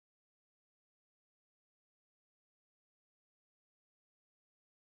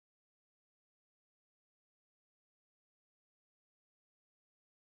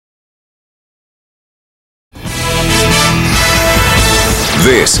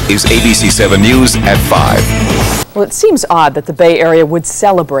This is ABC 7 News at 5. Well, it seems odd that the Bay Area would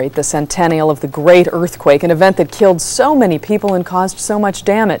celebrate the centennial of the Great Earthquake, an event that killed so many people and caused so much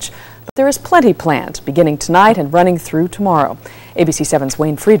damage. But there is plenty planned, beginning tonight and running through tomorrow. ABC 7's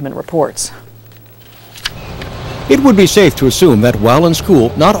Wayne Friedman reports. It would be safe to assume that while in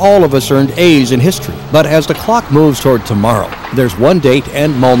school, not all of us earned A's in history. But as the clock moves toward tomorrow, there's one date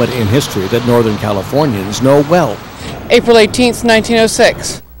and moment in history that Northern Californians know well. April 18th,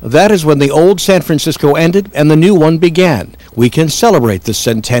 1906. That is when the old San Francisco ended and the new one began. We can celebrate the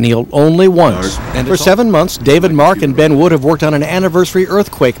centennial only once. And for 7 months, David, Mark, and Ben Wood have worked on an anniversary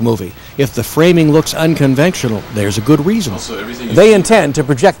earthquake movie. If the framing looks unconventional, there's a good reason. They intend to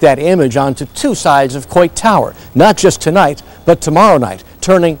project that image onto two sides of Coit Tower, not just tonight, but tomorrow night,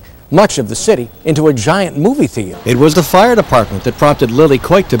 turning much of the city into a giant movie theater. It was the fire department that prompted Lily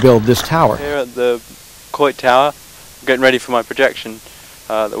Coit to build this tower. Here at the Coit Tower, getting ready for my projection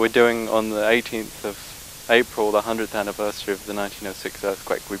that we're doing on the 18th of April, the 100th anniversary of the 1906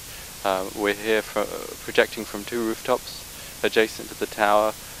 earthquake. We're here projecting from two rooftops adjacent to the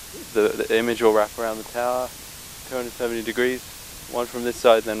tower. The image will wrap around the tower 270 degrees, one from this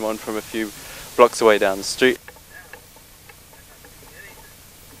side and then one from a few blocks away down the street.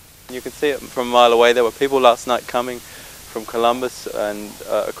 You can see it from a mile away. There were people last night coming from Columbus and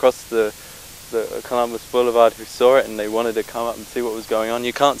across the Columbus Boulevard who saw it, and they wanted to come up and see what was going on.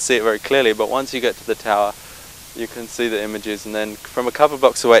 You can't see it very clearly, but once you get to the tower you can see the images, and then from a couple of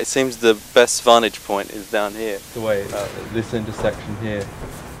blocks away it seems the best vantage point is down here. The way this intersection here,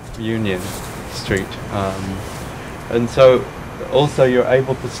 Union Street, and so also you're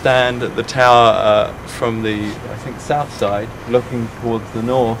able to stand at the tower from the, I think, south side looking towards the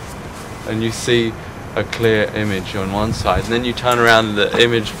north, and you see a clear image on one side, and then you turn around and the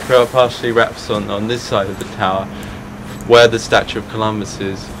image partially wraps on this side of the tower where the statue of Columbus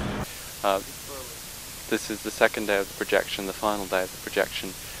is. This is the second day of the projection, the final day of the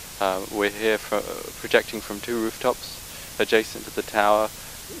projection. We're here projecting from two rooftops adjacent to the tower.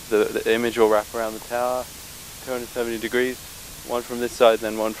 The image will wrap around the tower 270 degrees, one from this side and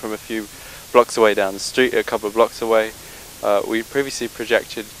then one from a few blocks away down the street, a couple of blocks away. We previously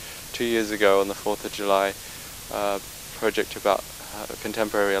projected 2 years ago on the 4th of July project about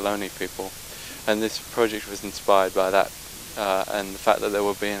contemporary Ohlone people, and this project was inspired by that and the fact that there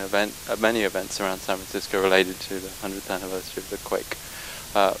will be many events around San Francisco related to the 100th anniversary of the quake.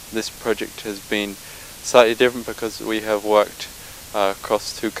 This project has been slightly different because we have worked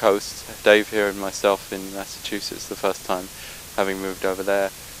across two coasts, Dave here and myself in Massachusetts the first time, having moved over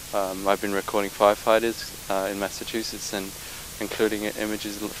there. I've been recording firefighters in Massachusetts and including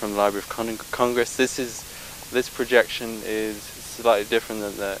images from the Library of Congress. This projection is slightly different.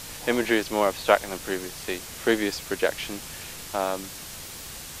 Than the imagery is more abstract than the previous projection,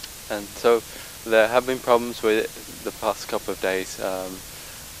 and so there have been problems with it the past couple of days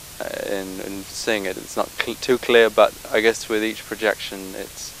in seeing it. It's not too clear, but I guess with each projection,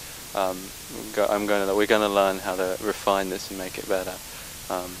 it's we're going to learn how to refine this and make it better,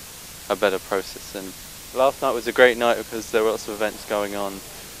 a better process. And last night was a great night because there were lots of events going on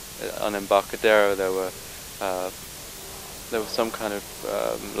Embarcadero. There was some kind of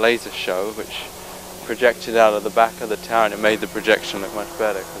laser show which projected out of the back of the tower, and it made the projection look much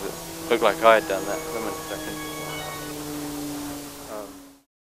better because it looked like I had done that. Wait a second.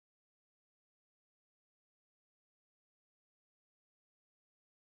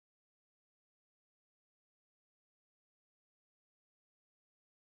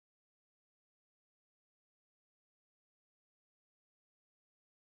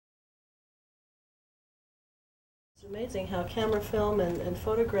 It's amazing how camera film and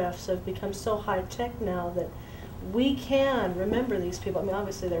photographs have become so high-tech now that we can remember these people. I mean,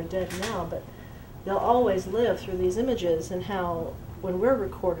 obviously they're dead now, but they'll always live through these images, and how when we're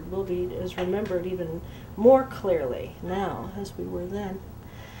recorded we'll be remembered even more clearly now as we were then.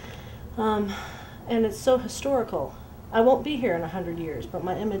 And it's so historical. I won't be here in 100 years, but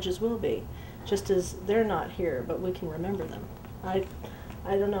my images will be, just as they're not here, but we can remember them. I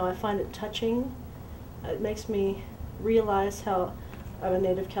don't know, I find it touching. It makes me realize how I'm a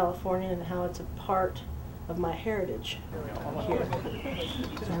native Californian and how it's a part of my heritage here.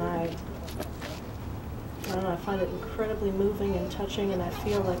 And I don't know, I find it incredibly moving and touching, and I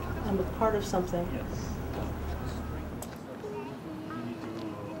feel like I'm a part of something